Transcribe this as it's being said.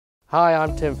Hi,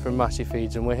 I'm Tim from Massey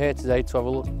Feeds and we're here today to have a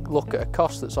look at a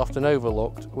cost that's often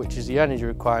overlooked, which is the energy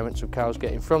requirements of cows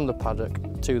getting from the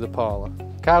paddock to the parlour.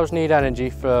 Cows need energy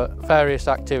for various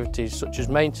activities such as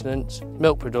maintenance,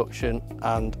 milk production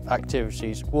and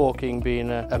activities, walking being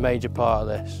a major part of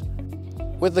this.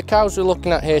 With the cows we're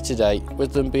looking at here today,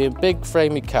 with them being big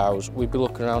framey cows, we'd be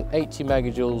looking around 80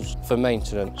 megajoules for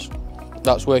maintenance.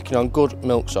 That's working on good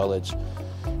milk solids.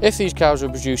 If these cows were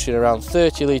producing around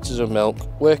 30 litres of milk,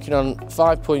 working on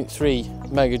 5.3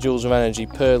 megajoules of energy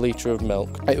per litre of milk,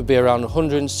 it would be around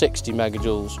 160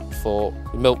 megajoules for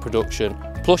milk production,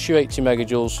 plus your 80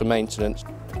 megajoules for maintenance.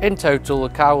 In total, the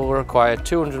cow will require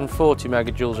 240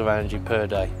 megajoules of energy per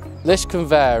day. This can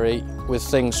vary with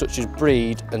things such as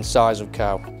breed and size of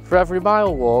cow. For every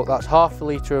mile walk, that's half a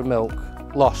litre of milk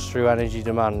lost through energy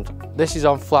demand. This is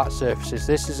on flat surfaces,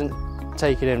 this isn't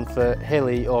taken in for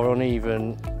hilly or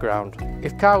uneven ground.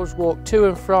 If cows walk to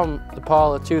and from the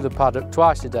parlour to the paddock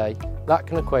twice a day, that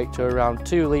can equate to around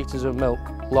 2 litres of milk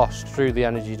lost through the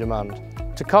energy demand.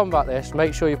 To combat this,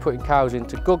 make sure you're putting cows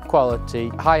into good quality,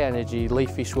 high energy,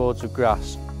 leafy swards of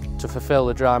grass to fulfil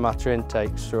the dry matter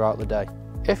intakes throughout the day.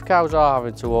 If cows are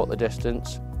having to walk the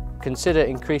distance, consider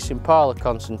increasing parlour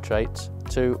concentrates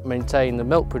to maintain the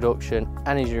milk production,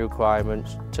 energy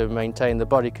requirements, to maintain the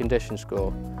body condition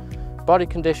score. Body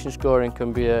condition scoring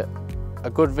can be a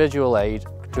good visual aid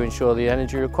to ensure the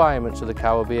energy requirements of the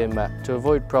cow are being met to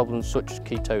avoid problems such as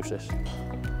ketosis.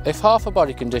 If half a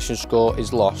body condition score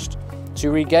is lost, to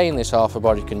regain this half a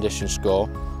body condition score,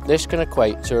 this can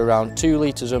equate to around 2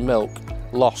 litres of milk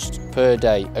lost per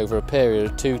day over a period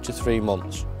of 2 to 3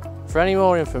 months. For any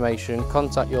more information,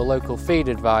 contact your local feed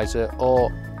advisor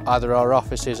or either our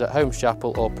offices at Holmes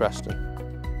Chapel or Preston.